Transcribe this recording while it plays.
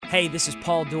Hey, this is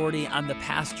Paul Doherty. I'm the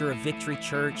pastor of Victory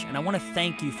Church, and I want to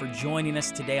thank you for joining us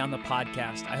today on the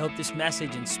podcast. I hope this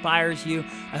message inspires you.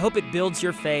 I hope it builds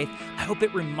your faith. I hope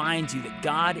it reminds you that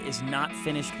God is not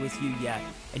finished with you yet,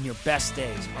 and your best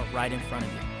days are right in front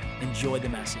of you. Enjoy the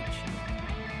message.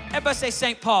 Everybody say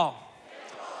St. Paul.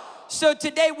 So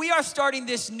today we are starting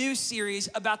this new series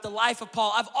about the life of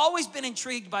Paul. I've always been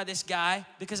intrigued by this guy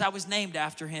because I was named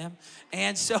after him.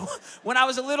 And so when I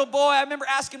was a little boy, I remember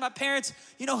asking my parents,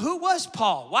 who was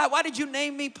Paul? Why did you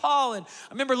name me Paul? And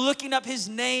I remember looking up his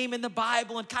name in the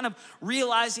Bible and kind of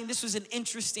realizing this was an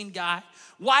interesting guy.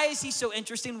 Why is he so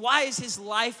interesting? Why is his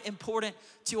life important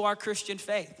to our Christian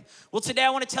faith? Well, today I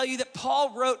want to tell you that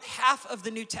Paul wrote half of the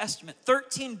New Testament.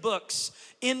 13 books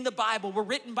in the Bible were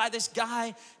written by this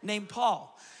guy named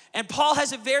Paul. And Paul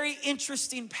has a very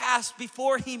interesting past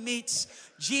before he meets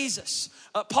Jesus.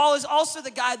 Paul is also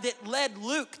the guy that led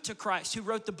Luke to Christ, who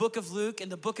wrote the book of Luke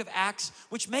and the book of Acts,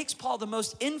 which makes Paul the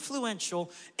most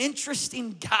influential,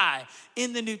 interesting guy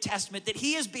in the New Testament, that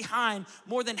he is behind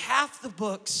more than half the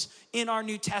books in our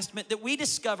New Testament, that we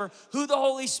discover who the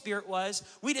Holy Spirit was.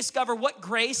 We discover what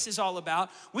grace is all about.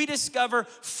 We discover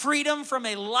freedom from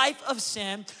a life of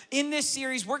sin. In this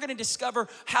series, we're gonna discover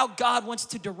how God wants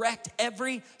to direct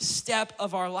every step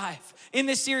of our life. In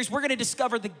this series, we're gonna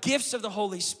discover the gifts of the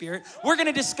Holy Spirit. We're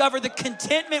gonna discover the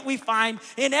contentment we find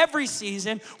in every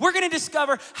season. We're gonna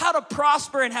discover how to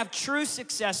prosper and have true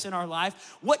success in our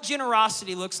life, what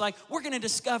generosity looks like. We're gonna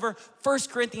discover 1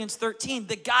 Corinthians 13,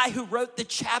 the guy who wrote the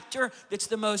chapter that's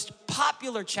the most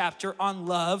popular chapter on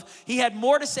love. He had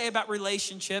more to say about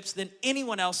relationships than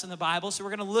anyone else in the Bible, so we're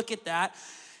gonna look at that.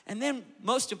 And then,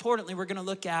 most importantly, we're gonna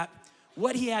look at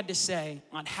what he had to say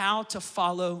on how to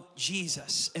follow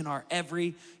Jesus in our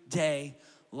everyday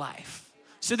life.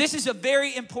 So this is a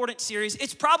very important series.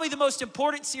 It's probably the most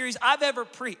important series I've ever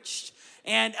preached.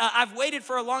 And I've waited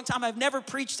for a long time. I've never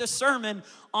preached a sermon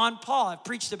on Paul. I've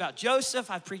preached about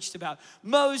Joseph. I've preached about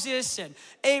Moses and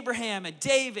Abraham and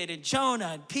David and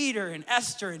Jonah and Peter and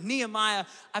Esther and Nehemiah.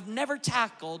 I've never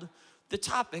tackled the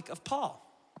topic of Paul.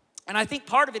 And I think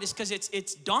part of it is because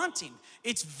it's daunting.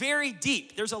 It's very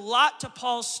deep. There's a lot to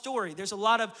Paul's story. There's a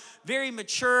lot of very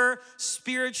mature,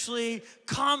 spiritually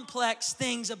complex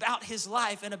things about his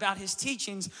life and about his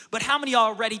teachings. But how many of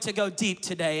y'all are ready to go deep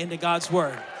today into God's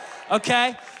word?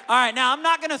 Okay? All right, now I'm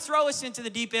not gonna throw us into the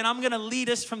deep end. I'm gonna lead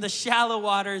us from the shallow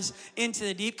waters into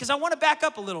the deep because I wanna back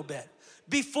up a little bit.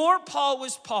 Before Paul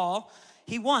was Paul,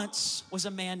 he once was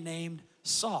a man named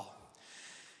Saul.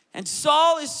 And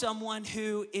Saul is someone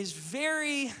who is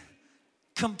very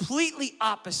completely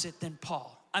opposite than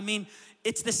Paul. I mean,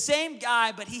 it's the same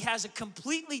guy, but he has a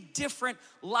completely different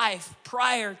life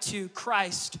prior to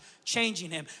Christ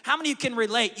changing him. How many of you can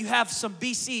relate? You have some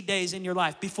BC days in your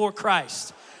life before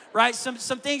Christ, right? Some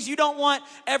things you don't want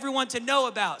everyone to know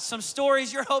about. Some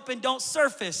stories you're hoping don't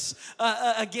surface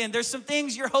again. There's some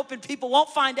things you're hoping people won't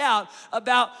find out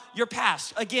about your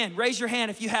past. Again, raise your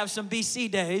hand if you have some BC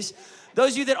days.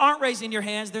 Those of you that aren't raising your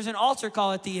hands, there's an altar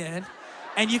call at the end.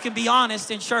 And you can be honest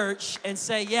in church and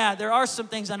say, yeah, there are some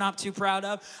things I'm not too proud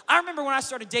of. I remember when I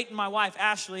started dating my wife,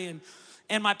 Ashley,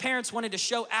 and my parents wanted to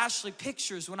show Ashley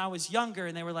pictures when I was younger.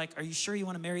 And they were like, are you sure you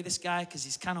want to marry this guy? Because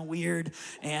he's kind of weird.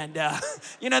 And,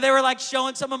 they were like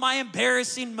showing some of my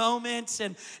embarrassing moments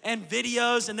and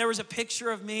videos. And there was a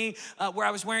picture of me where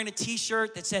I was wearing a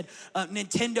t-shirt that said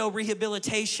Nintendo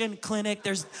Rehabilitation Clinic.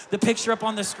 There's the picture up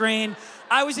on the screen.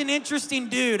 I was an interesting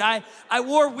dude. I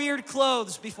wore weird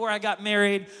clothes before I got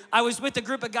married. I was with a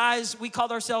group of guys, we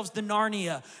called ourselves the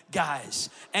Narnia guys.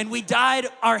 And we dyed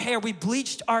our hair, we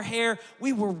bleached our hair.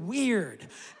 We were weird.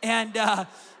 And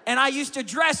I used to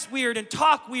dress weird and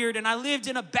talk weird, and I lived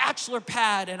in a bachelor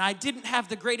pad, and I didn't have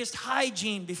the greatest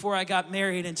hygiene before I got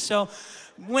married. And so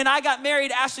when I got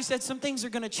married, Ashley said, some things are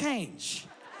gonna change.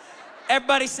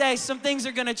 Everybody say, some things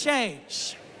are gonna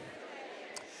change.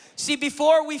 See,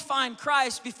 before we find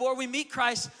Christ, before we meet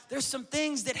Christ, there's some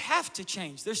things that have to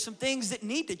change. There's some things that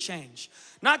need to change.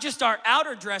 Not just our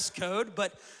outer dress code,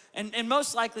 but, and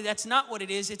most likely that's not what it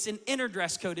is. It's an inner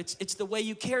dress code. It's the way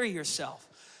you carry yourself.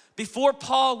 Before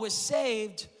Paul was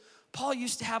saved, Paul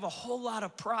used to have a whole lot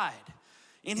of pride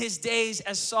in his days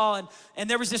as Saul. And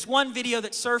there was this one video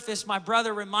that surfaced. My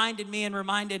brother reminded me and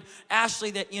reminded Ashley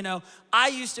that, I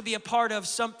used to be a part of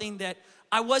something that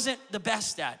I wasn't the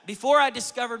best at. Before I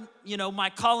discovered, my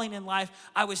calling in life,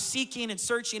 I was seeking and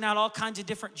searching out all kinds of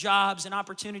different jobs and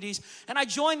opportunities. And I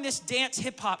joined this dance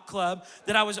hip hop club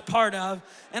that I was a part of.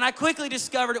 And I quickly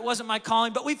discovered it wasn't my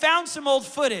calling, but we found some old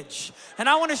footage. And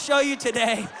I want to show you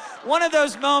today one of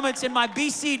those moments in my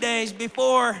BC days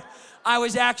before I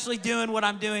was actually doing what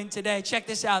I'm doing today. Check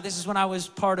this out. This is when I was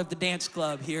part of the dance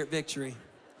club here at Victory.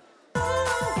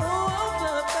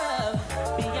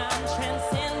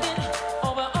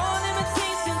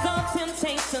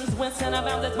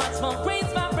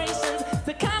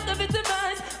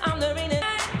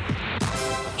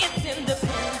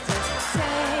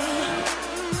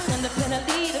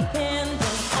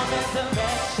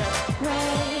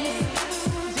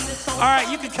 All right,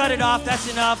 you can cut it off.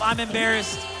 That's enough. I'm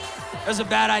embarrassed. It was a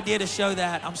bad idea to show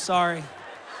that. I'm sorry.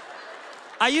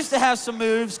 I used to have some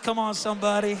moves. Come on,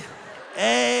 somebody.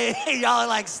 Hey, y'all are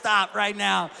like, stop right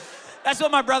now. That's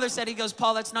what my brother said. He goes,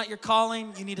 Paul, that's not your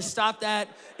calling. You need to stop that.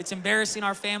 It's embarrassing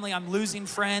our family. I'm losing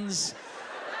friends.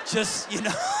 Just, you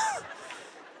know.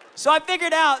 So I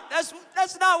figured out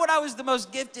that's not what I was the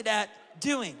most gifted at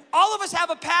doing. All of us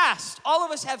have a past. All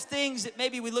of us have things that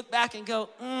maybe we look back and go,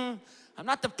 I'm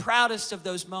not the proudest of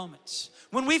those moments.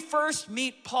 When we first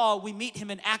meet Paul, we meet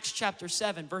him in Acts chapter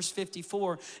 7, verse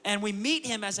 54, and we meet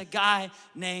him as a guy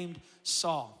named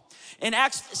Saul. In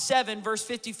Acts 7, verse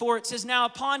 54, it says, now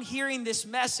upon hearing this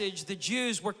message, the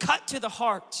Jews were cut to the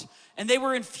heart, and they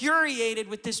were infuriated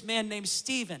with this man named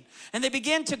Stephen, and they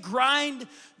began to grind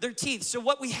their teeth. So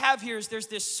what we have here is there's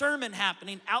this sermon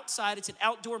happening outside. It's an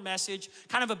outdoor message,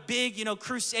 kind of a big,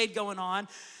 crusade going on.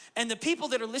 And the people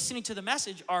that are listening to the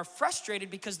message are frustrated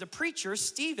because the preacher,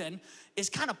 Stephen, is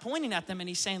kind of pointing at them and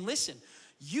he's saying, listen,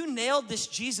 you nailed this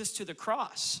Jesus to the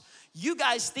cross. You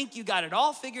guys think you got it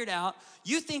all figured out.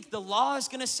 You think the law is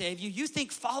gonna save you. You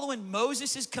think following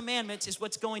Moses' commandments is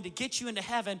what's going to get you into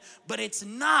heaven, but it's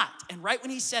not. And right when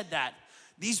he said that,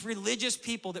 these religious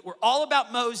people that were all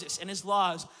about Moses and his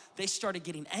laws, they started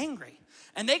getting angry.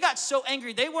 And they got so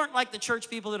angry, they weren't like the church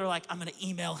people that are like, I'm gonna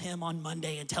email him on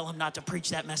Monday and tell him not to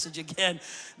preach that message again.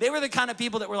 They were the kind of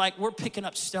people that were like, we're picking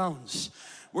up stones.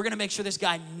 We're gonna make sure this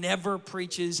guy never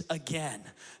preaches again.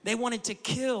 They wanted to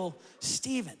kill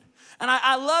Stephen. And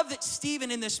I love that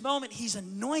Stephen in this moment, he's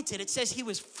anointed. It says he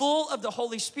was full of the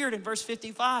Holy Spirit in verse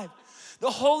 55.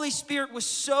 The Holy Spirit was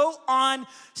so on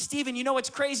Stephen. You know what's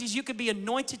crazy is you could be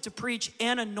anointed to preach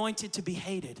and anointed to be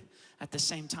hated at the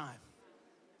same time.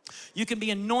 You can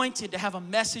be anointed to have a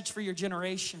message for your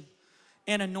generation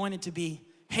and anointed to be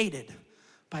hated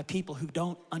by people who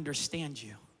don't understand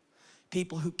you,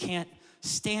 people who can't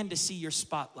stand to see your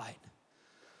spotlight.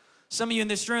 Some of you in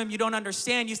this room, you don't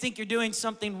understand. You think you're doing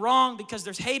something wrong because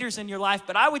there's haters in your life,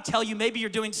 but I would tell you maybe you're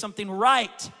doing something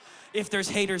right if there's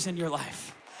haters in your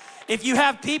life. If you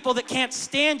have people that can't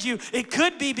stand you, it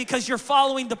could be because you're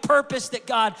following the purpose that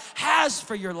God has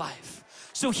for your life.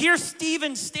 So here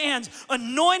Stephen stands,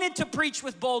 anointed to preach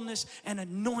with boldness and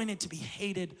anointed to be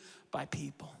hated by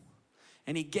people.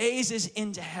 And he gazes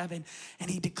into heaven and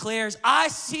he declares, I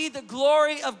see the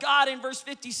glory of God. In verse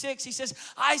 56, he says,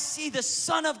 I see the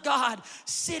Son of God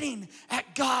sitting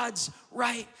at God's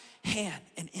right hand.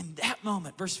 And in that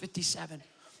moment, verse 57,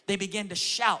 they began to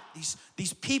shout,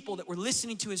 these people that were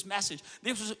listening to his message.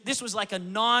 This was like a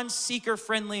non-seeker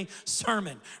friendly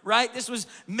sermon, right? This was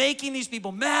making these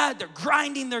people mad. They're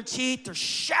grinding their teeth. They're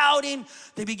shouting.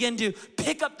 They begin to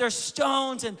pick up their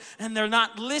stones and they're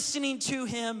not listening to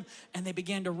him. And they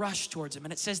began to rush towards him.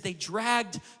 And it says they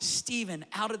dragged Stephen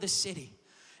out of the city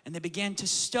and they began to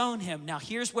stone him. Now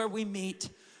here's where we meet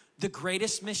the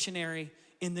greatest missionary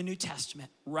in the New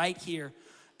Testament, right here.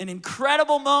 An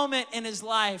incredible moment in his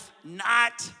life,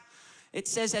 It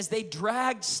says, as they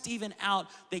dragged Stephen out,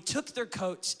 they took their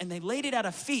coats and they laid it at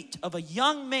the feet of a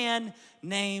young man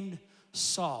named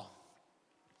Saul.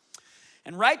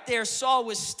 And right there, Saul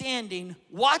was standing,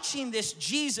 watching this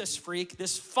Jesus freak,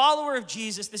 this follower of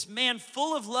Jesus, this man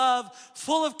full of love,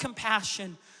 full of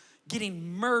compassion,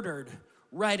 getting murdered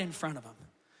right in front of him.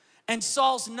 And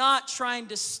Saul's not trying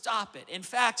to stop it. In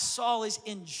fact, Saul is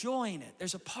enjoying it.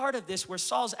 There's a part of this where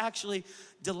Saul's actually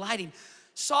delighting.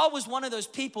 Saul was one of those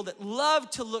people that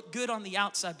loved to look good on the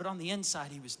outside, but on the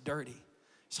inside, he was dirty.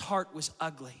 His heart was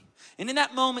ugly. And in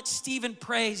that moment, Stephen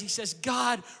prays. He says,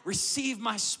 God, receive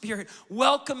my spirit.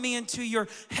 Welcome me into your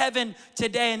heaven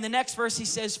today. And the next verse, he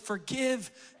says,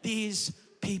 forgive these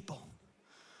people.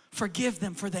 Forgive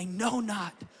them, for they know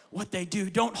not what they do.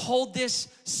 Don't hold this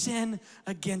sin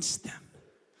against them.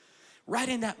 Right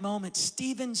in that moment,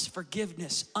 Stephen's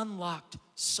forgiveness unlocked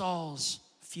Saul's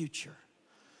future.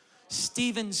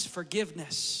 Stephen's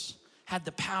forgiveness had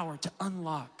the power to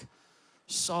unlock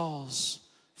Saul's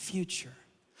future.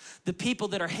 The people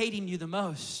that are hating you the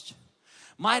most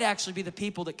might actually be the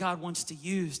people that God wants to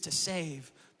use to save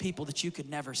people that you could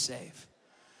never save.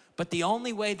 But the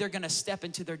only way they're gonna step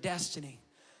into their destiny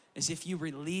is if you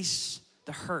release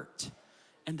the hurt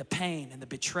and the pain and the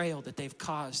betrayal that they've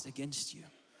caused against you.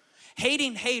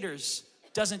 Hating haters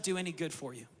doesn't do any good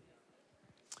for you.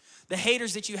 The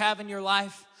haters that you have in your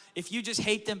life, if you just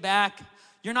hate them back,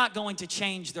 you're not going to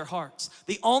change their hearts.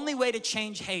 The only way to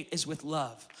change hate is with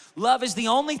love. Love is the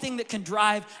only thing that can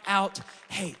drive out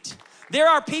hate. There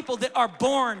are people that are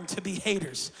born to be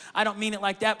haters. I don't mean it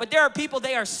like that, but there are people,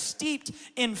 they are steeped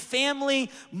in family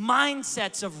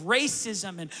mindsets of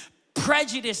racism and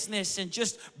prejudiceness and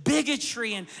just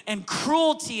bigotry and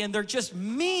cruelty, and they're just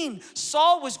mean.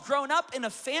 Saul was grown up in a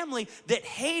family that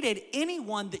hated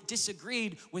anyone that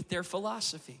disagreed with their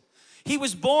philosophy. He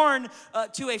was born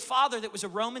to a father that was a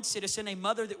Roman citizen, a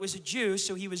mother that was a Jew,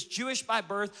 so he was Jewish by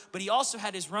birth, but he also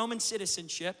had his Roman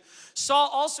citizenship. Saul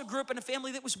also grew up in a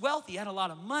family that was wealthy. He had a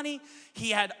lot of money. He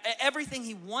had everything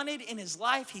he wanted in his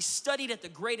life. He studied at the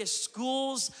greatest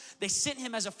schools. They sent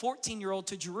him as a 14-year-old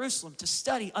to Jerusalem to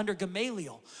study under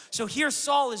Gamaliel. So here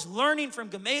Saul is learning from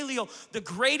Gamaliel the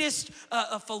greatest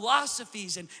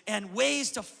philosophies and ways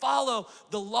to follow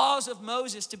the laws of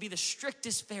Moses, to be the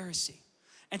strictest Pharisee.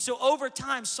 And so over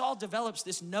time, Saul develops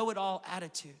this know-it-all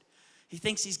attitude. He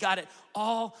thinks he's got it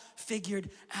all figured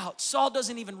out. Saul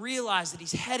doesn't even realize that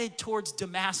he's headed towards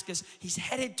Damascus. He's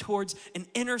headed towards an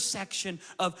intersection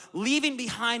of leaving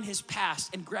behind his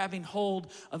past and grabbing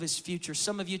hold of his future.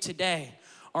 Some of you today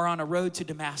are on a road to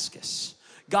Damascus.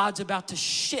 God's about to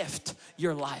shift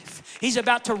your life. He's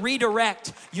about to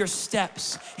redirect your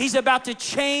steps. He's about to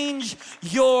change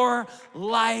your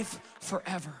life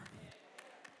forever.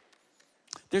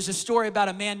 There's a story about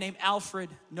a man named Alfred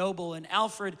Nobel, and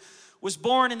Alfred was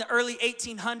born in the early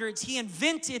 1800s. He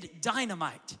invented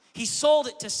dynamite. He sold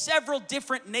it to several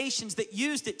different nations that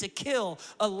used it to kill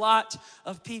a lot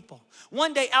of people.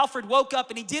 One day, Alfred woke up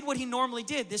and he did what he normally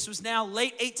did. This was now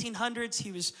late 1800s.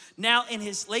 He was now in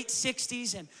his late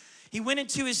 60s, and he went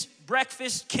into his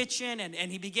breakfast kitchen and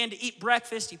he began to eat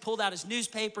breakfast. He pulled out his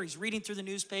newspaper. He's reading through the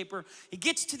newspaper. He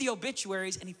gets to the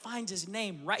obituaries and he finds his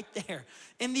name right there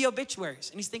in the obituaries.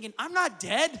 And he's thinking, I'm not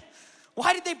dead.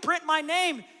 Why did they print my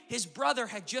name? His brother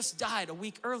had just died a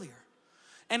week earlier.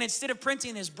 And instead of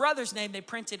printing his brother's name, they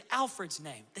printed Alfred's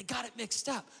name. They got it mixed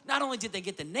up. Not only did they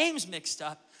get the names mixed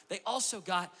up, they also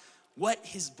got what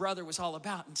his brother was all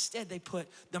about. Instead, they put,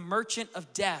 the merchant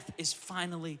of death is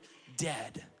finally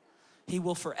dead. He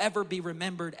will forever be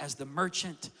remembered as the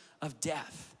merchant of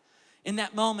death. In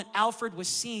that moment, Alfred was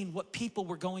seeing what people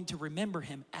were going to remember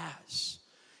him as.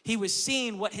 He was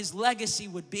seeing what his legacy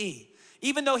would be.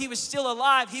 Even though he was still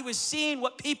alive, he was seeing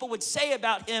what people would say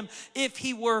about him if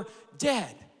he were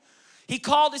dead. He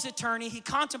called his attorney. He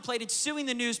contemplated suing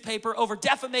the newspaper over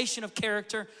defamation of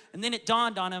character, and then it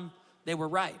dawned on him they were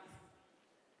right.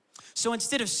 So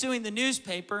instead of suing the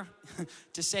newspaper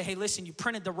to say, hey, listen, you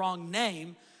printed the wrong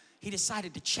name, he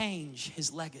decided to change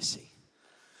his legacy.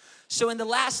 So in the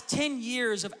last 10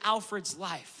 years of Alfred's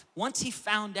life, once he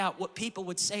found out what people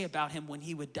would say about him when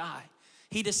he would die,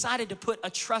 he decided to put a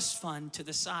trust fund to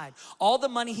the side. All the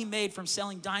money he made from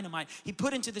selling dynamite, he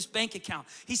put into this bank account.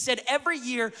 He said, every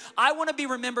year, I want to be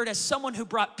remembered as someone who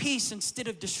brought peace instead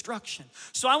of destruction.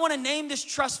 So I want to name this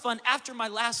trust fund after my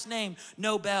last name,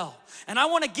 Nobel. And I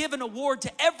want to give an award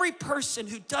to every person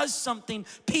who does something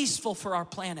peaceful for our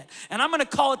planet. And I'm going to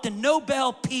call it the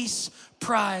Nobel Peace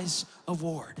Prize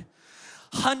Award.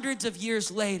 Hundreds of years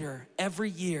later, every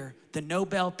year, the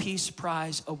Nobel Peace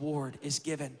Prize Award is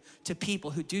given to people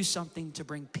who do something to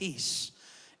bring peace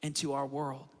into our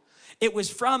world. It was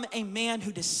from a man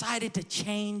who decided to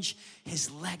change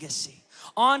his legacy.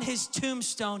 On his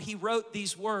tombstone, he wrote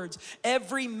these words: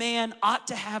 every man ought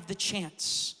to have the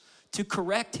chance to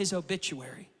correct his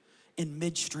obituary in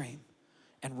midstream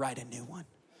and write a new one.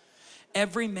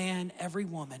 Every man, every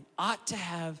woman ought to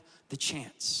have the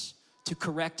chance to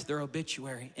correct their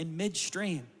obituary in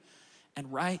midstream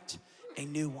and write a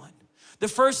new one. The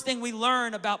first thing we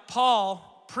learn about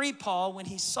Paul, pre-Paul, when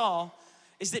he's Saul,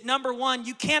 is that number one,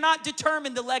 you cannot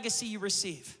determine the legacy you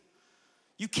receive.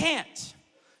 You can't.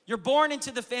 You're born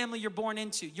into the family you're born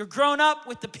into. You're grown up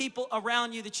with the people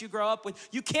around you that you grow up with.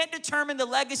 You can't determine the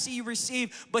legacy you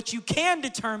receive, but you can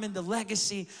determine the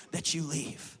legacy that you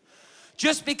leave.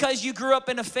 Just because you grew up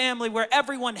in a family where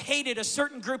everyone hated a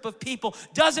certain group of people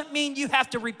doesn't mean you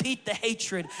have to repeat the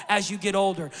hatred as you get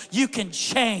older. You can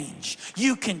change.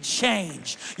 You can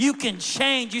change. You can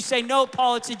change. You say, no,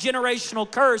 Paul, it's a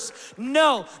generational curse.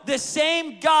 No, the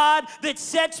same God that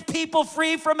sets people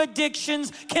free from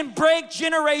addictions can break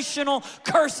generational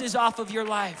curses off of your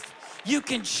life. You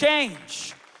can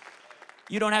change.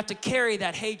 You don't have to carry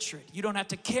that hatred. You don't have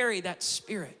to carry that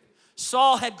spirit.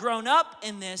 Saul had grown up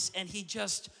in this and he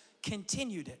just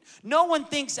continued it. No one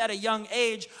thinks at a young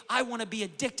age, I want to be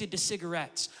addicted to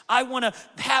cigarettes. I want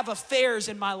to have affairs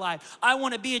in my life. I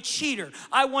want to be a cheater.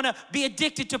 I want to be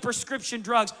addicted to prescription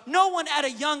drugs. No one at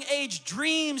a young age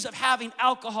dreams of having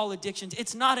alcohol addictions.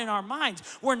 It's not in our minds.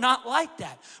 We're not like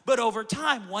that. But over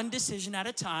time, one decision at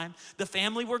a time, the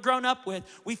family we're grown up with,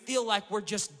 we feel like we're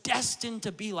just destined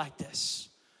to be like this.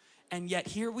 And yet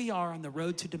here we are on the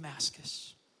road to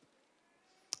Damascus.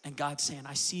 And God's saying,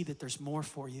 I see that there's more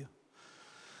for you.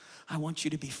 I want you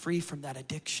to be free from that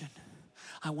addiction.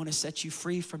 I want to set you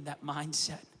free from that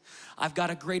mindset. I've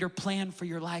got a greater plan for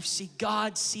your life. See,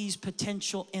 God sees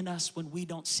potential in us when we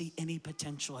don't see any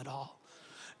potential at all.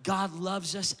 God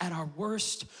loves us at our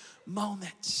worst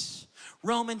moments.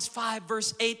 Romans 5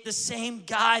 verse 8, the same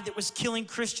guy that was killing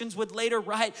Christians would later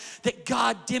write that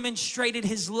God demonstrated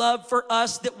his love for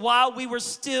us, that while we were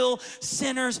still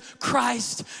sinners,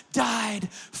 Christ died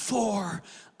for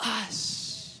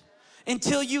us.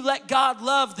 Until you let God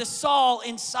love the Saul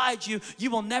inside you,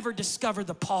 you will never discover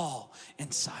the Paul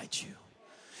inside you.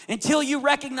 Until you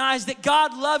recognize that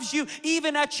God loves you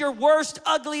even at your worst,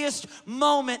 ugliest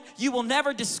moment, you will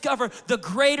never discover the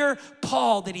greater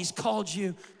Paul that he's called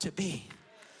you to be.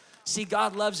 See,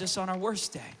 God loves us on our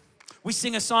worst day. We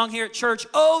sing a song here at church,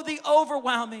 oh, the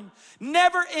overwhelming,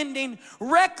 never-ending,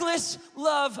 reckless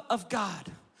love of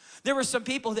God. There were some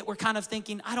people that were kind of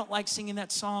thinking, I don't like singing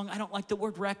that song. I don't like the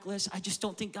word reckless. I just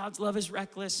don't think God's love is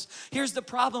reckless. Here's the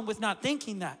problem with not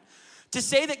thinking that. To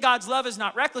say that God's love is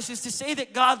not reckless is to say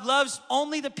that God loves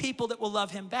only the people that will love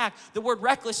him back. The word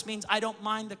reckless means I don't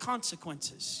mind the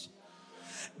consequences.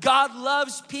 God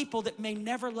loves people that may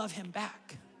never love him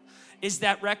back. Is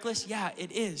that reckless? Yeah,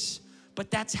 it is. But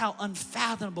that's how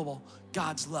unfathomable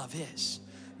God's love is.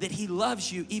 That he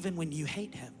loves you even when you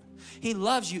hate him. He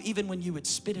loves you even when you would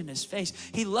spit in his face.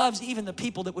 He loves even the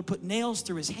people that would put nails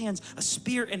through his hands, a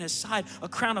spear in his side, a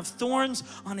crown of thorns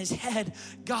on his head.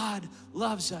 God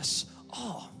loves us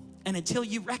all. And until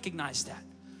you recognize that,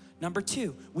 number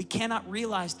two, we cannot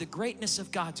realize the greatness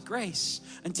of God's grace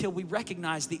until we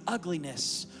recognize the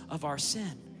ugliness of our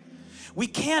sin. We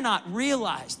cannot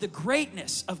realize the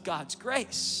greatness of God's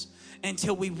grace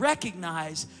until we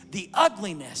recognize the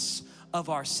ugliness of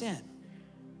our sin.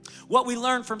 What we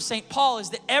learn from St. Paul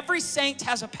is that every saint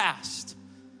has a past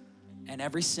and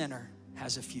every sinner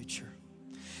has a future.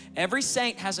 Every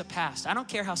saint has a past. I don't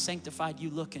care how sanctified you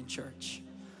look in church.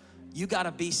 You got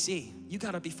a BC. You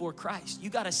got a before Christ. You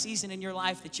got a season in your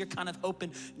life that you're kind of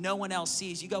hoping no one else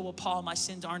sees. You go, well, Paul, my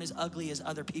sins aren't as ugly as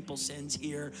other people's sins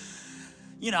here.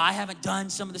 You know, I haven't done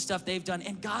some of the stuff they've done.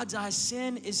 In God's eyes,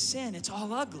 sin is sin. It's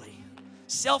all ugly.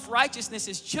 Self-righteousness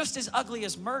is just as ugly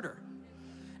as murder.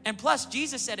 And plus,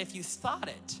 Jesus said, if you thought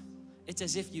it, it's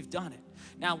as if you've done it.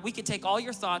 Now, we could take all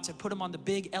your thoughts and put them on the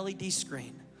big LED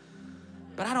screen,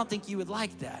 but I don't think you would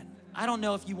like that. I don't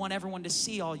know if you want everyone to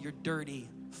see all your dirty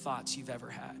thoughts you've ever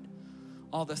had.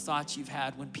 All the thoughts you've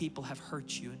had when people have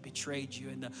hurt you and betrayed you,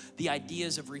 and the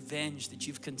ideas of revenge that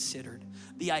you've considered,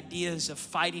 the ideas of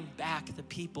fighting back the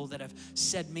people that have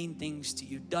said mean things to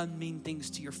you, done mean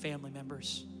things to your family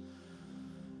members.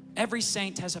 Every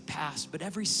saint has a past, but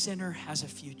every sinner has a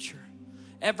future.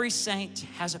 Every saint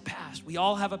has a past. We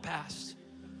all have a past.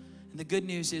 And the good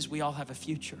news is we all have a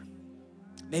future.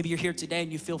 Maybe you're here today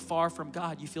and you feel far from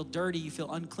God. You feel dirty. You feel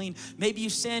unclean. Maybe you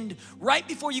sinned right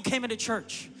before you came into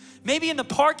church. Maybe in the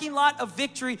parking lot of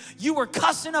Victory, you were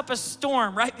cussing up a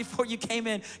storm right before you came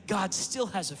in. God still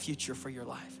has a future for your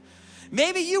life.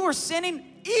 Maybe you were sinning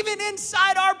even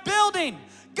inside our building.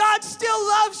 God still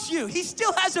loves you. He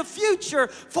still has a future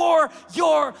for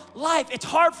your life. It's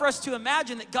hard for us to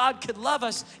imagine that God could love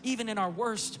us even in our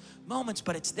worst moments,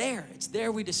 but it's there. It's there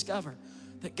we discover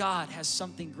that God has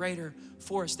something greater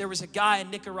for us. There was a guy in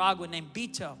Nicaragua named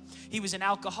Beto. He was an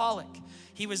alcoholic.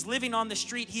 He was living on the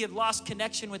street. He had lost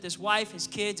connection with his wife, his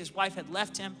kids. His wife had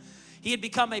left him. He had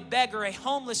become a beggar, a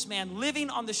homeless man living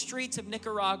on the streets of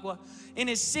Nicaragua in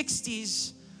his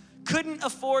 60s. Couldn't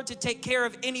afford to take care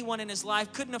of anyone in his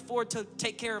life, couldn't afford to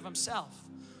take care of himself.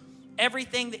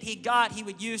 Everything that he got, he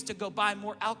would use to go buy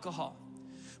more alcohol.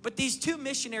 But these two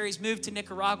missionaries moved to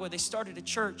Nicaragua. They started a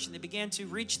church and they began to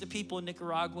reach the people in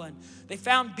Nicaragua. And they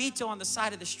found Beto on the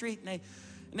side of the street and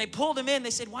they pulled him in.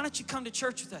 They said, why don't you come to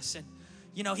church with us? And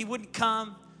you know, he wouldn't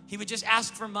come. He would just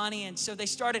ask for money. And so they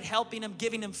started helping him,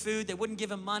 giving him food. They wouldn't give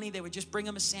him money. They would just bring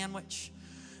him a sandwich.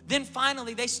 Then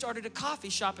finally, they started a coffee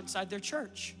shop inside their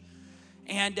church.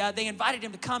 And they invited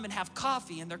him to come and have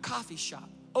coffee in their coffee shop.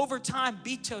 Over time,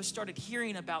 Beto started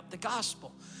hearing about the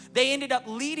gospel. They ended up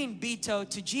leading Beto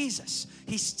to Jesus.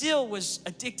 He still was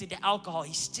addicted to alcohol.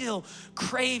 He still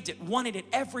craved it, wanted it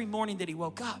every morning that he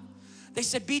woke up. They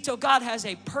said, Beto, God has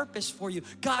a purpose for you.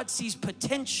 God sees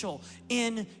potential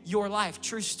in your life.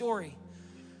 True story.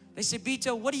 They said,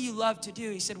 Beto, what do you love to do?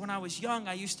 He said, when I was young,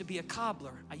 I used to be a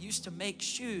cobbler. I used to make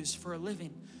shoes for a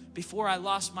living. Before I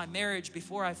lost my marriage,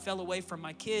 before I fell away from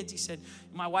my kids, he said,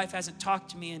 my wife hasn't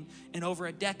talked to me in over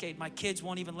a decade. My kids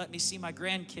won't even let me see my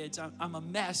grandkids. I'm a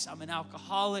mess. I'm an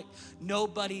alcoholic.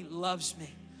 Nobody loves me.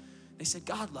 They said,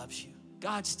 God loves you.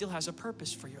 God still has a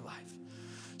purpose for your life.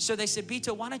 So they said,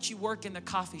 Beto, why don't you work in the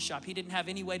coffee shop? He didn't have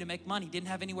any way to make money, didn't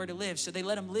have anywhere to live. So they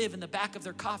let him live in the back of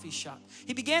their coffee shop.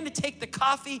 He began to take the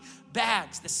coffee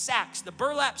bags, the sacks, the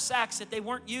burlap sacks that they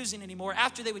weren't using anymore.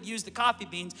 After they would use the coffee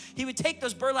beans, he would take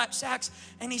those burlap sacks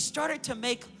and he started to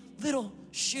make little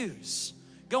shoes,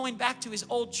 going back to his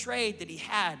old trade that he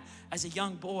had as a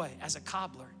young boy, as a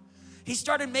cobbler. He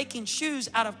started making shoes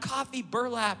out of coffee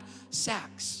burlap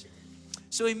sacks.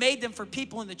 So he made them for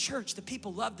people in the church. The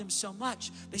people loved them so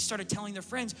much, they started telling their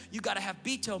friends, you got to have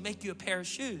Beto make you a pair of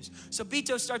shoes. So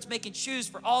Beto starts making shoes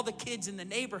for all the kids in the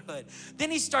neighborhood.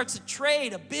 Then he starts a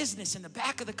trade, a business in the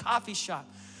back of the coffee shop.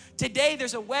 Today,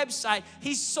 there's a website.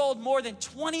 He's sold more than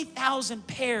 20,000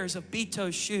 pairs of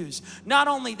Beto's shoes. Not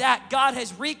only that, God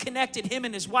has reconnected him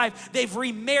and his wife. They've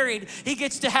remarried. He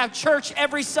gets to have church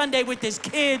every Sunday with his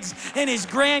kids and his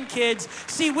grandkids.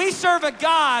 See, we serve a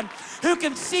God who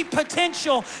can see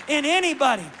potential in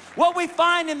anybody. What we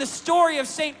find in the story of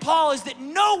St. Paul is that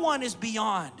no one is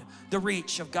beyond the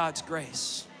reach of God's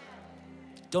grace.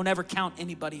 Don't ever count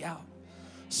anybody out.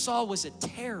 Saul was a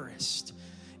terrorist.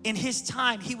 In his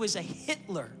time, he was a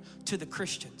Hitler to the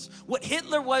Christians. What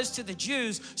Hitler was to the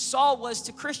Jews, Saul was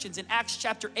to Christians. In Acts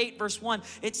chapter 8, verse 1,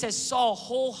 it says Saul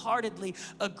wholeheartedly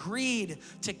agreed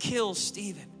to kill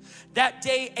Stephen. That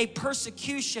day, a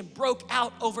persecution broke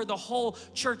out over the whole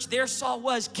church. There Saul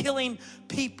was, killing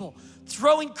people,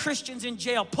 throwing Christians in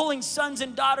jail, pulling sons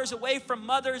and daughters away from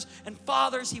mothers and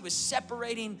fathers. He was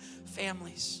separating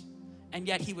families. And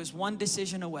yet he was one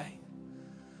decision away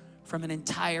from an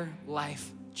entire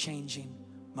life-changing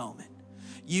moment.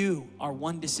 You are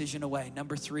one decision away.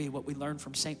 Number 3, what we learned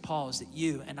from St. Paul is that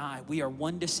you and I, we are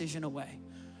one decision away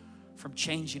from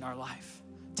changing our life.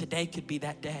 Today could be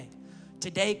that day.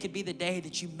 Today could be the day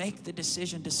that you make the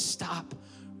decision to stop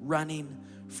running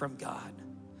from God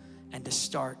and to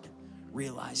start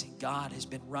realizing God has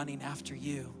been running after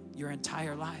you your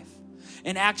entire life.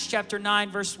 In Acts chapter 9,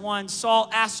 verse 1, Saul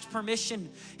asked permission.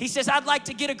 He says, I'd like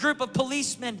to get a group of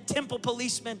policemen, temple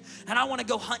policemen, and I want to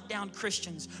go hunt down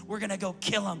Christians. We're going to go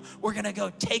kill them. We're going to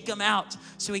go take them out.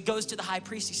 So he goes to the high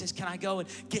priest. He says, can I go and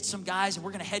get some guys? And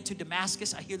we're going to head to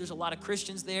Damascus. I hear there's a lot of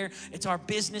Christians there. It's our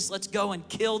business. Let's go and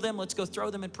kill them. Let's go throw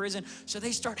them in prison. So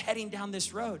they start heading down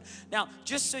this road. Now,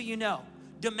 just so you know,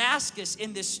 Damascus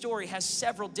in this story has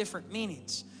several different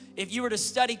meanings. If you were to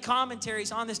study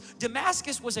commentaries on this,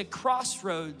 Damascus was a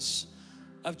crossroads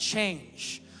of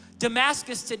change.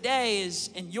 Damascus today is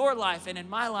in your life and in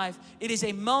my life, it is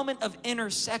a moment of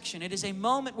intersection. It is a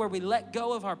moment where we let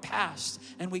go of our past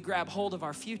and we grab hold of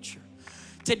our future.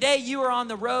 Today you are on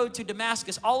the road to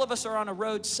Damascus. All of us are on a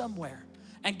road somewhere.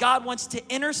 And God wants to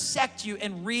intersect you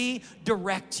and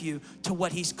redirect you to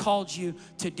what He's called you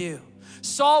to do.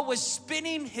 Saul was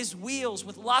spinning his wheels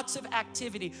with lots of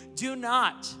activity. Do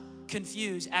not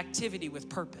confuse activity with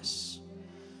purpose.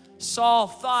 Saul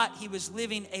thought he was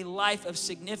living a life of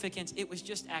significance. It was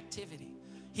just activity.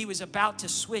 He was about to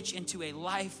switch into a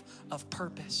life of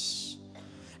purpose.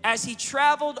 As he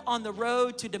traveled on the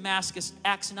road to Damascus,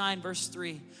 Acts 9, verse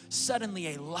 3,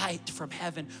 suddenly a light from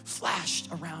heaven flashed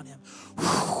around him.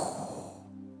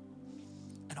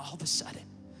 And all of a sudden,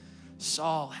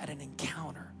 Saul had an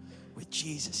encounter with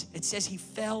Jesus. It says he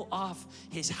fell off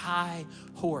his high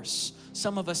horse.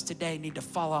 Some of us today need to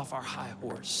fall off our high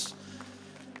horse.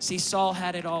 See, Saul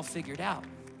had it all figured out.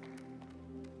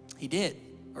 He did,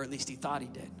 or at least he thought he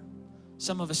did.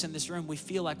 Some of us in this room, we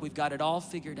feel like we've got it all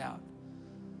figured out.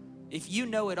 If you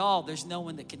know it all, there's no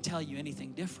one that can tell you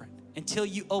anything different until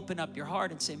you open up your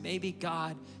heart and say, maybe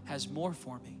God has more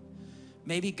for me.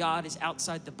 Maybe God is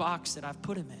outside the box that I've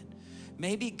put him in.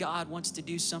 Maybe God wants to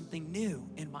do something new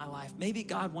in my life. Maybe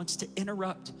God wants to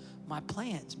interrupt my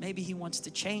plans. Maybe he wants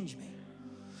to change me.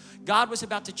 God was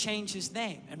about to change his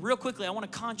name. And real quickly, I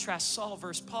want to contrast Saul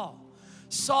versus Paul.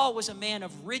 Saul was a man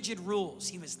of rigid rules.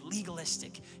 He was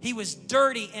legalistic. He was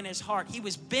dirty in his heart. He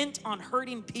was bent on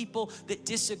hurting people that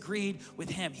disagreed with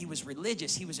him. He was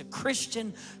religious. He was a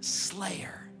Christian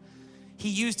slayer. He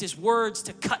used his words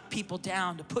to cut people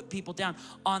down, to put people down.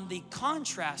 On the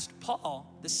contrast, Paul,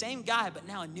 the same guy, but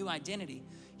now a new identity.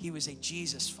 He was a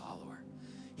Jesus follower.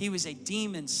 He was a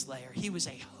demon slayer. He was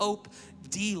a hope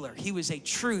dealer. He was a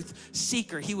truth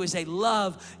seeker. He was a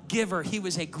love giver. He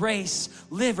was a grace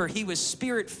liver. He was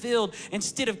spirit filled.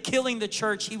 Instead of killing the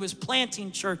church, he was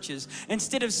planting churches.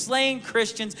 Instead of slaying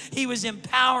Christians, he was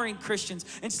empowering Christians.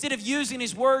 Instead of using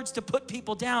his words to put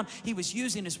people down, he was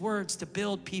using his words to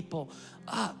build people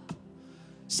up.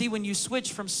 See, when you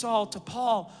switch from Saul to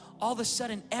Paul, all of a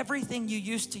sudden, everything you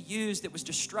used to use that was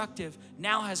destructive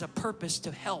now has a purpose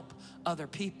to help other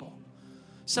people.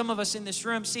 Some of us in this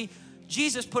room, see,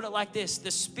 Jesus put it like this: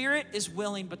 the spirit is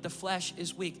willing, but the flesh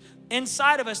is weak.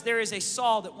 Inside of us, there is a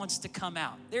Saul that wants to come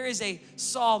out. There is a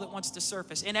Saul that wants to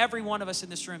surface. In every one of us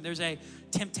in this room, there's a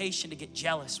temptation to get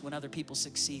jealous when other people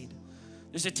succeed.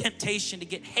 There's a temptation to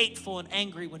get hateful and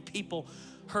angry when people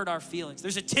hurt our feelings.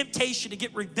 There's a temptation to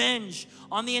get revenge.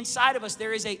 On the inside of us,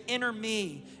 there is an inner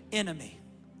me enemy.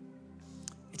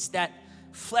 It's that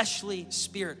fleshly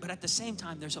spirit, but at the same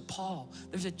time, there's a Paul.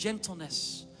 There's a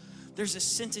gentleness. There's a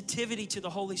sensitivity to the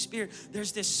Holy Spirit.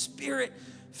 There's this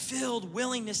spirit-filled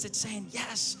willingness that's saying,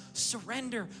 yes,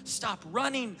 surrender. Stop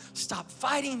running. Stop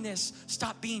fighting this.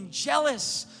 Stop being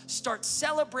jealous. Start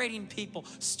celebrating people.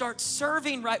 Start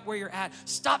serving right where you're at.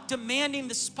 Stop demanding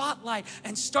the spotlight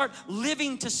and start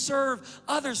living to serve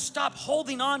others. Stop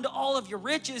holding on to all of your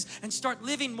riches and start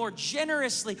living more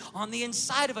generously. On the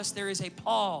inside of us, there is a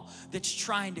Paul that's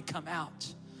trying to come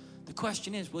out. The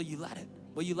question is, will you let it?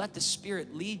 Will you let the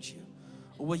Spirit lead you?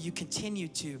 Or will you continue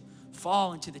to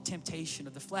fall into the temptation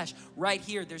of the flesh? Right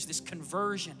here, there's this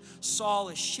conversion. Saul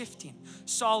is shifting.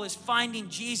 Saul is finding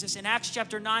Jesus. In Acts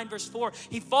chapter 9, verse 4,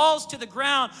 he falls to the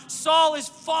ground. Saul is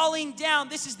falling down.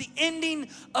 This is the ending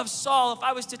of Saul. If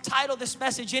I was to title this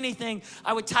message anything,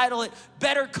 I would title it,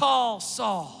 Better Call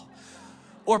Saul,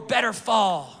 or Better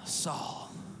Fall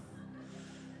Saul.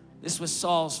 This was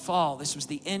Saul's fall. This was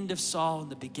the end of Saul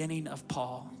and the beginning of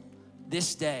Paul.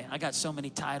 This day, I got so many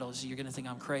titles, you're gonna think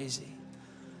I'm crazy.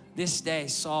 This day,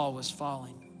 Saul was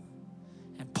falling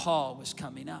and Paul was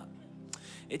coming up.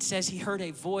 It says he heard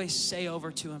a voice say over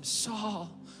to him,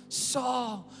 Saul,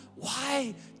 Saul,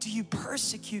 why do you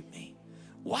persecute me?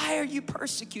 Why are you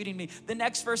persecuting me? The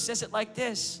next verse says it like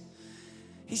this.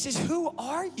 He says, who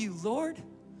are you, Lord?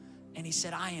 And he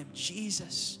said, I am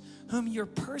Jesus, whom you're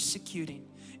persecuting.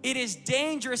 It is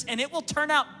dangerous and it will turn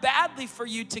out badly for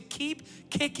you to keep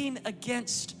kicking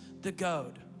against the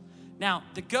goad. Now,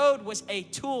 the goad was a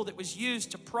tool that was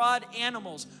used to prod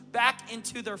animals back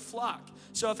into their flock.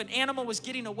 So if an animal was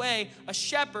getting away, a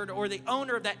shepherd or the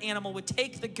owner of that animal would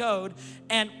take the goad,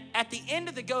 and at the end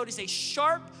of the goad is a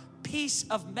sharp piece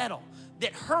of metal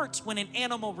that hurts when an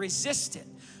animal resists it.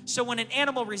 So when an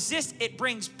animal resists, it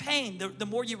brings pain. The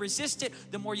more you resist it,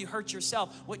 the more you hurt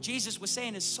yourself. What Jesus was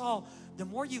saying is, Saul, the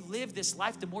more you live this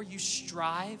life, the more you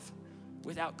strive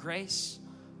without grace,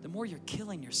 the more you're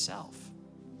killing yourself.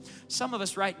 Some of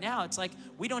us right now, it's like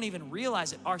we don't even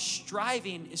realize it. Our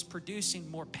striving is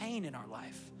producing more pain in our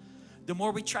life. The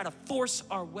more we try to force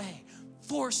our way,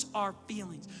 force our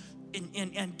feelings,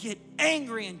 and get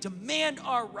angry and demand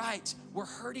our rights, we're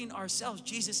hurting ourselves.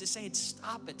 Jesus is saying,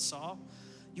 stop it, Saul.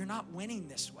 You're not winning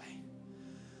this way.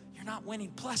 You're not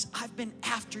winning. Plus, I've been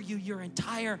after you your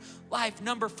entire life.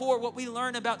 Number 4, what we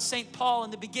learn about St. Paul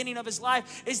in the beginning of his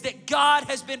life is that God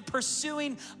has been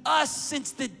pursuing us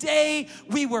since the day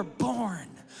we were born.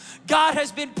 God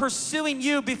has been pursuing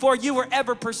you before you were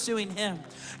ever pursuing him.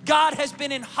 God has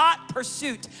been in hot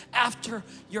pursuit after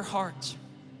your heart.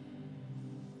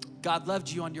 God loved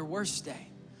you on your worst day.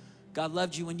 God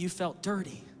loved you when you felt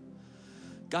dirty.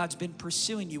 God's been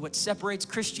pursuing you. What separates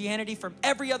Christianity from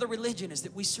every other religion is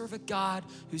that we serve a God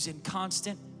who's in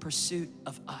constant pursuit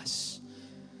of us.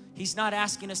 He's not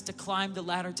asking us to climb the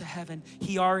ladder to heaven.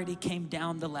 He already came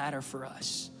down the ladder for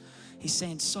us. He's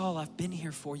saying, Saul, I've been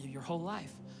here for you your whole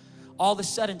life. All of a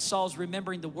sudden, Saul's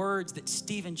remembering the words that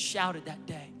Stephen shouted that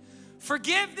day.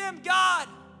 Forgive them, God,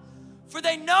 for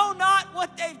they know not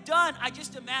what they've done. I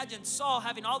just imagine Saul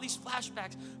having all these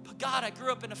flashbacks. But God, I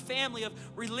grew up in a family of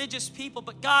religious people.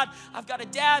 But God, I've got a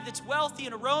dad that's wealthy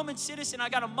and a Roman citizen. I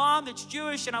got a mom that's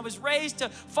Jewish, and I was raised to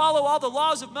follow all the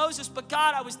laws of Moses. But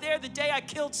God, I was there the day I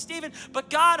killed Stephen. But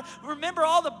God, remember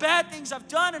all the bad things I've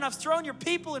done, and I've thrown your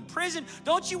people in prison.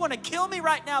 Don't you want to kill me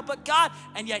right now? But God,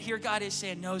 and yet here God is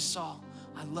saying, no, Saul,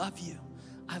 I love you.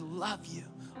 I love you.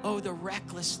 Oh, the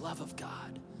reckless love of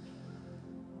God.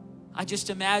 I just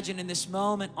imagine in this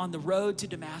moment on the road to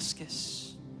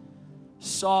Damascus,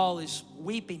 Saul is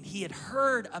weeping. He had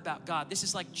heard about God. This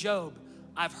is like Job.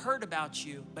 I've heard about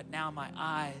you, but now my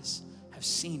eyes have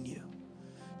seen you.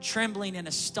 trembling and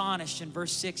astonished. In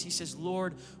verse 6, he says,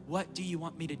 Lord, what do you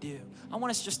want me to do? I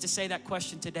want us just to say that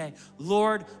question today.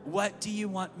 Lord, what do you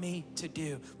want me to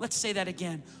do? Let's say that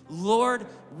again. Lord,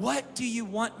 what do you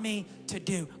want me to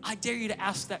do? I dare you to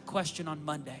ask that question on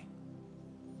Monday.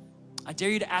 I dare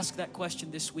you to ask that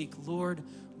question this week. Lord,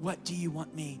 what do you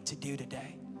want me to do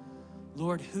today?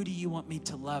 Lord, who do you want me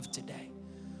to love today?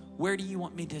 Where do you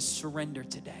want me to surrender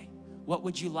today? What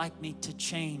would you like me to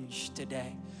change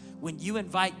today? When you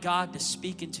invite God to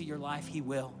speak into your life, He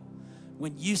will.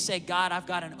 When you say, God, I've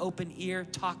got an open ear,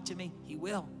 talk to me, He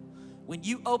will. When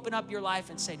you open up your life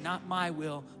and say, not my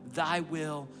will, thy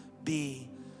will be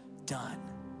done,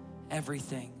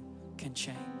 everything can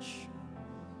change.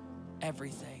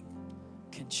 Everything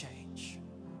can change.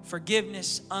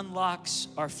 Forgiveness unlocks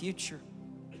our future.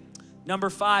 Number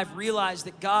 5, realize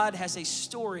that God has a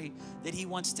story that He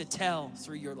wants to tell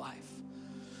through your life.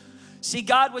 See,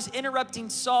 God was interrupting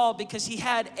Saul because He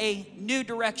had a new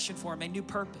direction for him, a new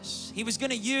purpose. He was going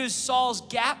to use Saul's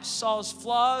gaps, Saul's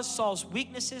flaws, Saul's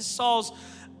weaknesses, Saul's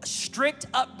strict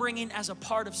upbringing as a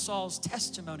part of Saul's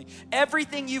testimony.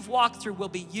 Everything you've walked through will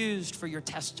be used for your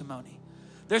testimony.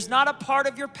 There's not a part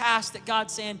of your past that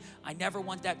God's saying, I never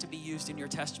want that to be used in your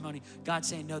testimony. God's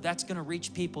saying, no, that's going to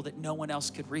reach people that no one else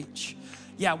could reach.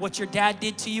 Yeah, what your dad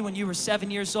did to you when you were 7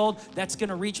 years old, that's going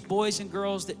to reach boys and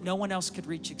girls that no one else could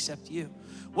reach except you.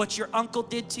 What your uncle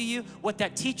did to you, what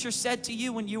that teacher said to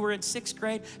you when you were in 6th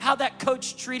grade, how that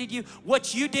coach treated you,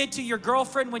 what you did to your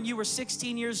girlfriend when you were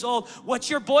 16 years old, what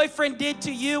your boyfriend did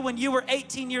to you when you were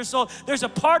 18 years old. There's a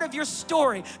part of your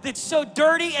story that's so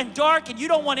dirty and dark and you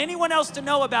don't want anyone else to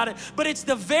know about it, but it's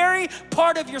the very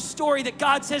part of your story that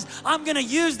God says, I'm gonna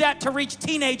use that to reach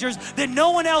teenagers that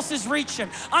no one else is reaching.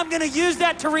 I'm gonna use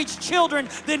that to reach children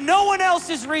that no one else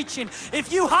is reaching.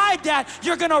 If you hide that,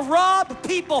 you're gonna rob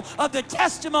people of the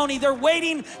testimony they're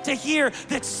waiting to hear,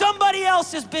 that somebody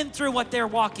else has been through what they're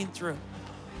walking through.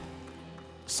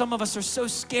 Some of us are so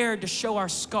scared to show our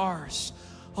scars.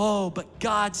 Oh, but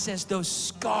God says those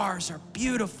scars are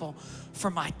beautiful for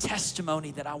my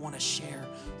testimony that I want to share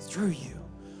through you.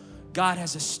 God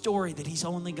has a story that He's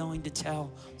only going to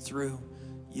tell through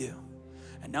you.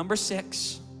 And number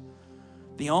 6,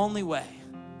 the only way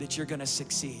that you're going to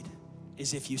succeed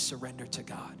is if you surrender to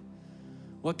God.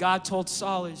 What God told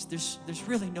Saul is there's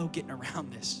really no getting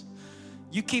around this.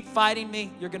 You keep fighting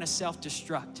me, you're gonna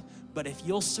self-destruct. But if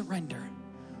you'll surrender,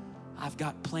 I've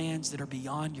got plans that are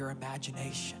beyond your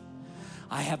imagination.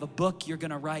 I have a book you're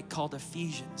gonna write called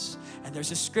Ephesians. And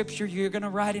there's a scripture you're gonna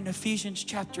write in Ephesians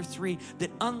chapter 3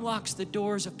 that unlocks the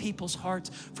doors of people's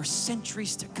hearts for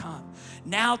centuries to come.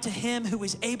 Now to Him who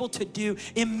is able to do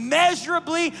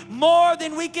immeasurably more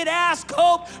than we could ask,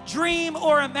 hope, dream,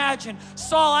 or imagine.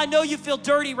 Saul, I know you feel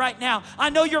dirty right now. I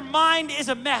know your mind is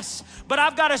a mess, but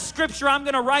I've got a scripture I'm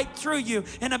gonna write through you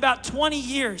in about 20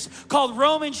 years called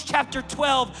Romans chapter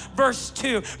 12, verse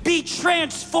 2. Be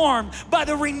transformed by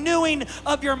the renewing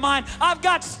of your mind. I've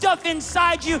got stuff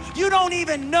inside you you don't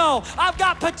even know. I've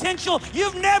got potential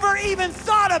you've never even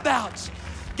thought about.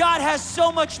 God has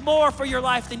so much more for your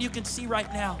life than you can see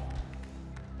right now.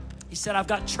 He said, I've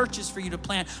got churches for you to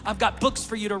plant. I've got books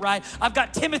for you to write. I've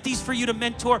got Timothys for you to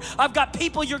mentor. I've got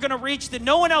people you're gonna reach that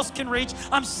no one else can reach.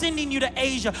 I'm sending you to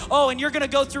Asia. Oh, and you're gonna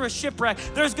go through a shipwreck.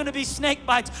 There's gonna be snake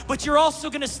bites, but you're also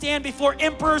gonna stand before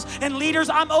emperors and leaders.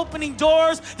 I'm opening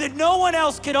doors that no one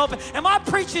else could open. Am I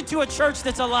preaching to a church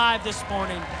that's alive this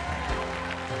morning?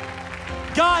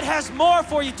 God has more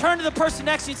for you. Turn to the person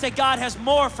next to you and say, God has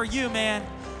more for you, man.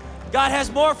 God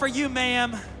has more for you,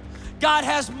 ma'am. God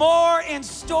has more in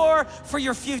store for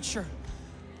your future.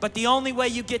 But the only way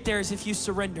you get there is if you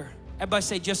surrender. Everybody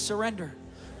say, just surrender.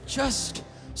 Just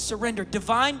surrender.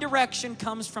 Divine direction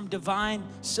comes from divine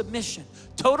submission.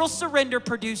 Total surrender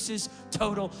produces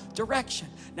total direction.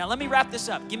 Now let me wrap this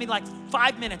up. Give me like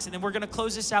 5 minutes and then we're gonna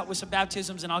close this out with some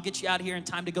baptisms and I'll get you out of here in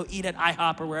time to go eat at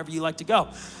IHOP or wherever you like to go.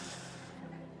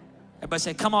 Everybody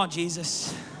say, come on,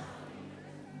 Jesus.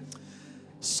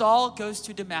 Saul goes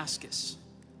to Damascus.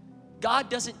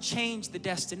 God doesn't change the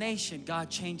destination. God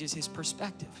changes his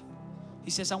perspective.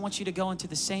 He says, I want you to go into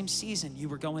the same season you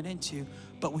were going into,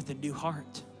 but with a new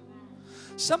heart.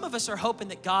 Some of us are hoping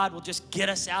that God will just get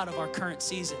us out of our current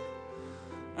season.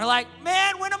 They're like,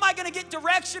 man, when am I gonna get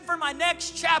direction for my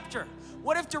next chapter?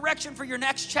 What if direction for your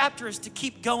next chapter is to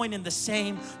keep going in the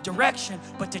same direction,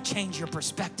 but to change your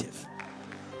perspective?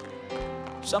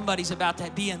 Somebody's about to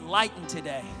be enlightened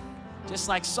today. Just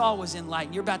like Saul was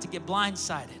enlightened, you're about to get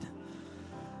blindsided.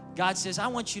 God says, I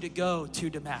want you to go to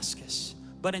Damascus,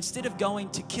 but instead of going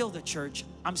to kill the church,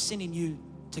 I'm sending you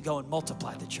to go and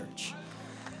multiply the church.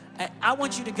 I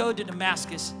want you to go to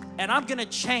Damascus, and I'm gonna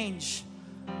change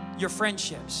your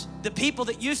friendships. The people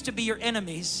that used to be your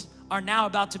enemies are now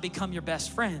about to become your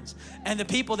best friends. And the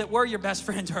people that were your best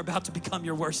friends are about to become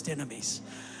your worst enemies.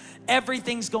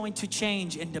 Everything's going to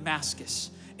change in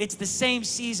Damascus. It's the same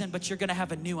season, but you're gonna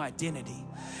have a new identity.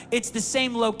 It's the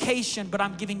same location, but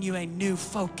I'm giving you a new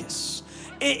focus.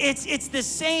 It's the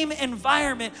same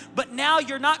environment, but now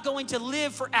you're not going to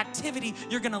live for activity,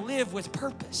 you're gonna live with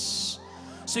purpose.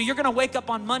 So you're gonna wake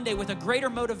up on Monday with a greater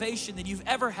motivation than you've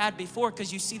ever had before,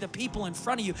 because you see the people in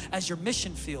front of you as your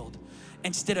mission field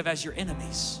instead of as your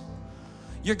enemies.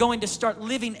 You're going to start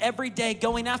living every day,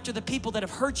 going after the people that have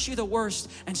hurt you the worst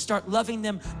and start loving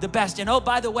them the best. And oh,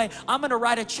 by the way, I'm gonna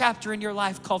write a chapter in your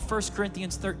life called 1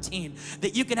 Corinthians 13,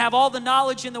 that you can have all the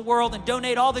knowledge in the world and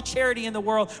donate all the charity in the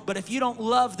world, but if you don't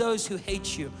love those who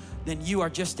hate you, then you are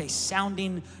just a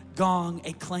sounding gong,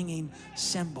 a clanging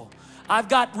cymbal. I've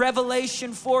got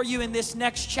revelation for you in this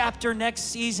next chapter, next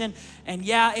season, and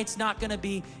yeah, it's not gonna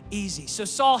be easy. So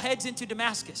Saul heads into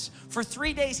Damascus. For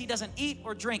 3 days, he doesn't eat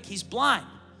or drink. He's blind,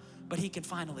 but he can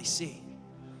finally see.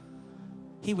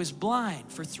 He was blind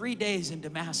for 3 days in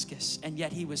Damascus, and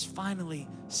yet he was finally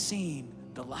seeing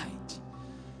the light.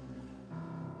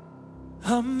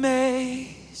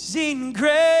 Amazing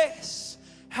grace,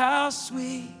 how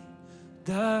sweet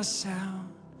the sound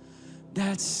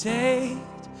that saved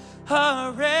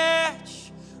a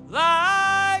wretch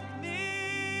like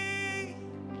me.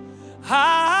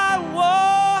 I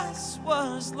once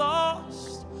was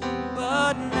lost,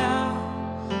 but now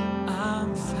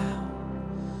I'm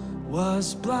found.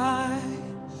 Was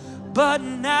blind, but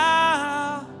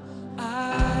now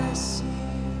I see.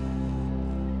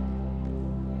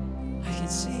 I can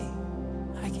see.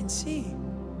 I can see.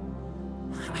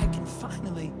 I can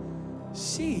finally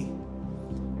see.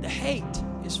 The hate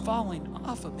is falling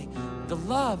off of me. The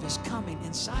love is coming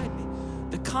inside me.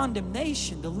 The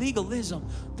condemnation, the legalism,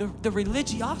 the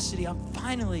religiosity, I'm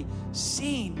finally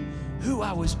seeing who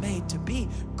I was made to be.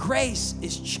 Grace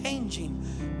is changing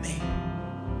me.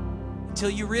 Until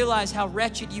you realize how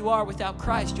wretched you are without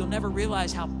Christ, you'll never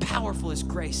realize how powerful His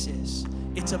grace is.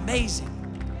 It's amazing.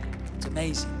 It's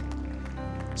amazing.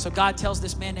 So God tells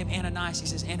this man named Ananias, he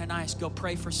says, Ananias, go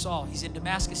pray for Saul. He's in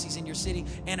Damascus, he's in your city.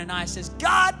 Ananias says,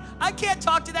 God, I can't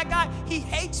talk to that guy. He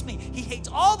hates me. He hates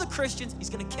all the Christians. He's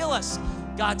gonna kill us.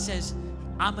 God says,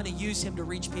 I'm gonna use him to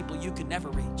reach people you could never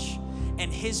reach.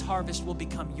 And his harvest will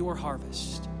become your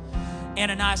harvest.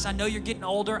 Ananias, I know you're getting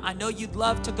older. I know you'd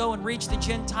love to go and reach the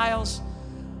Gentiles.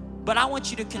 But I want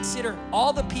you to consider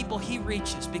all the people he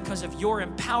reaches because of your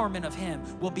empowerment of him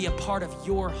will be a part of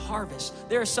your harvest.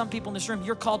 There are some people in this room,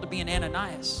 you're called to be an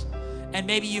Ananias. And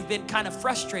maybe you've been kind of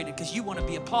frustrated because you want to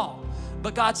be a Paul.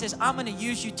 But God says, I'm going to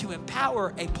use you to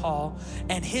empower a Paul,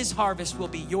 and his harvest will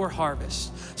be your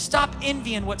harvest. Stop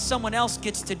envying what someone else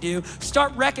gets to do.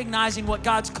 Start recognizing what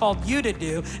God's called you to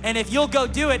do. And if you'll go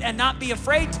do it and not be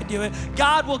afraid to do it,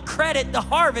 God will credit the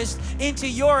harvest into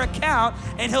your account,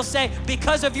 and he'll say,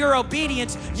 because of your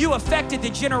obedience, you affected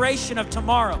the generation of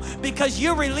tomorrow. Because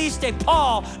you released a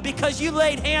Paul, because you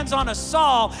laid hands on a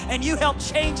Saul, and you helped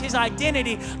change his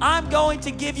identity, I'm going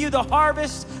to give you the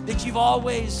harvest that you've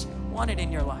always wanted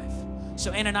in your life.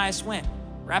 So Ananias went.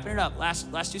 Wrapping it up,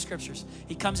 last two scriptures.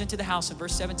 He comes into the house in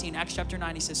verse 17, Acts chapter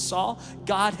 9. He says, Saul,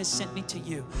 God has sent me to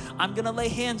you. I'm gonna lay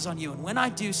hands on you, and when I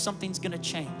do, something's gonna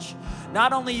change.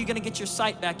 Not only are you gonna get your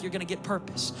sight back, you're gonna get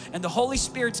purpose, and the Holy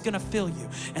Spirit's gonna fill you.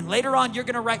 And later on, you're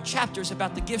gonna write chapters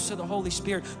about the gifts of the Holy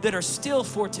Spirit that are still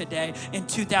for today in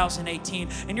 2018.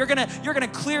 And you're gonna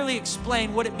clearly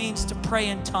explain what it means to pray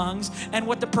in tongues and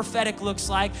what the prophetic looks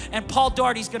like. And Paul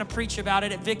Daugherty's gonna preach about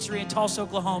it at Victory in Tulsa,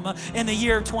 Oklahoma in the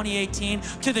year of 2018.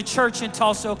 To the church in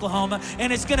Tulsa, Oklahoma,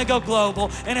 and it's gonna go global,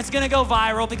 and it's gonna go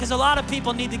viral because a lot of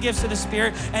people need the gifts of the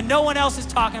Spirit, and no one else is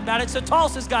talking about it, so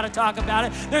Tulsa's gotta talk about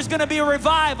it. There's gonna be a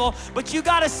revival, but you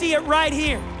gotta see it right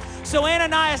here. So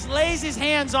Ananias lays his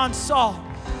hands on Saul,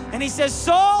 and he says,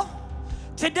 Saul,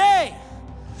 today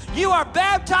you are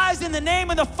baptized in the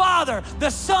name of the Father, the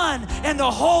Son, and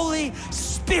the Holy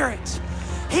Spirit.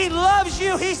 He loves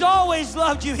you. He's always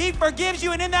loved you. He forgives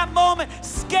you. And in that moment,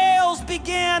 scales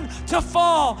began to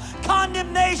fall.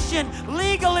 Condemnation,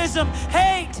 legalism,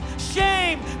 hate,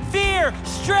 shame, fear,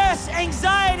 stress,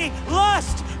 anxiety,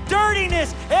 lust,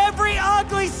 dirtiness. Every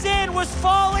ugly sin was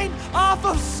falling off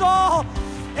of Saul.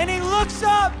 And he looks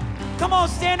up. Come on,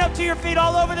 stand up to your feet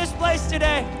all over this place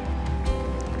today.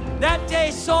 That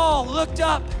day, Saul looked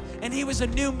up and he was a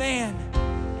new man.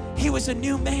 He was a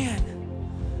new man.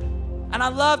 And I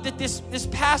love that this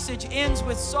passage ends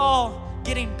with Saul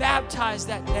getting baptized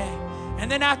that day.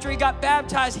 And then after he got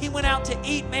baptized, he went out to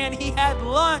eat, man. He had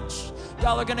lunch.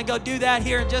 Y'all are gonna go do that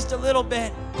here in just a little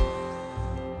bit.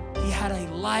 He had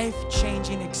a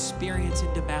life-changing experience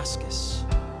in Damascus.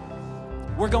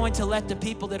 We're going to let the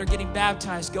people that are getting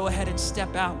baptized go ahead and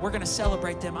step out. We're going to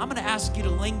celebrate them. I'm going to ask you to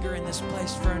linger in this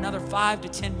place for another 5 to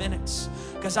 10 minutes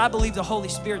because I believe the Holy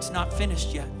Spirit's not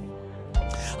finished yet.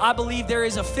 I believe there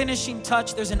is a finishing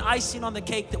touch. There's an icing on the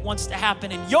cake that wants to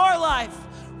happen in your life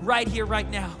right here, right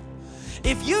now.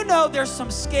 If you know there's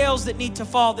some scales that need to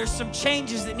fall, there's some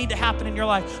changes that need to happen in your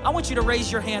life, I want you to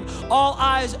raise your hand. All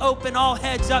eyes open, all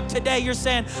heads up. Today you're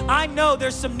saying, I know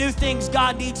there's some new things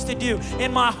God needs to do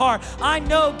in my heart. I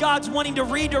know God's wanting to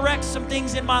redirect some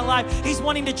things in my life. He's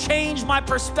wanting to change my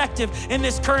perspective in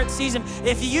this current season.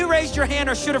 If you raised your hand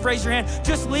or should have raised your hand,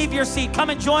 just leave your seat.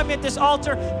 Come and join me at this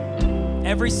altar.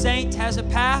 Every saint has a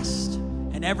past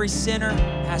and every sinner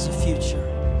has a future.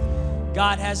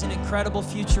 God has an incredible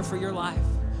future for your life.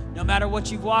 No matter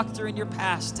what you've walked through in your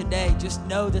past today, just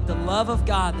know that the love of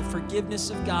God, the forgiveness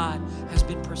of God has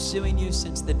been pursuing you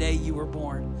since the day you were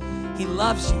born. He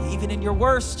loves you even in your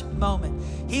worst moment.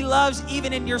 He loves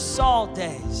even in your Saul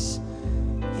days.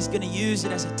 He's going to use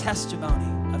it as a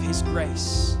testimony of His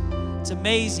grace. It's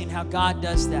amazing how God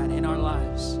does that in our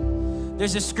lives.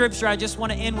 There's a scripture I just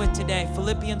want to end with today,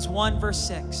 Philippians 1 verse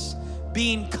 6.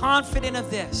 Being confident of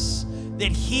this,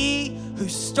 that He who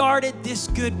started this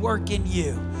good work in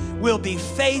you will be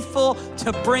faithful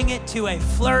to bring it to a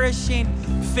flourishing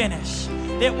finish.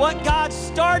 That what God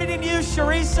started in you,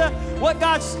 Sharisa, what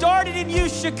God started in you,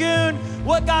 Shagun,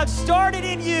 what God started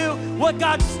in you,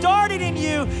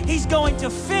 He's going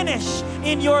to finish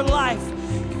in your life.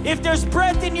 If there's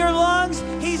breath in your lungs,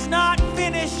 He's not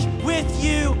finished with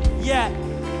you yet.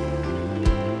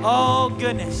 Oh,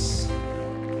 goodness.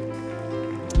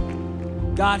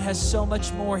 God has so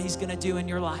much more He's going to do in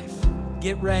your life.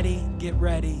 Get ready, get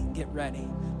ready, get ready.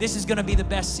 This is going to be the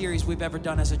best series we've ever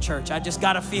done as a church. I just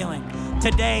got a feeling.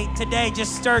 Today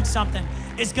just stirred something.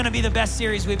 It's going to be the best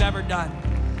series we've ever done.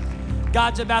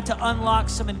 God's about to unlock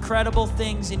some incredible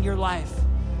things in your life.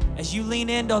 As you lean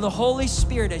into the Holy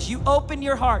Spirit, as you open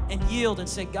your heart and yield and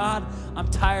say, God, I'm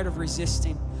tired of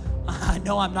resisting. I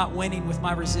know I'm not winning with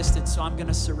my resistance, so I'm going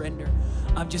to surrender.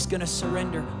 I'm just going to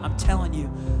surrender. I'm telling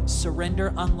you,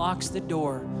 surrender unlocks the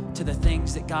door to the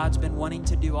things that God's been wanting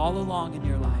to do all along in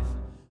your life.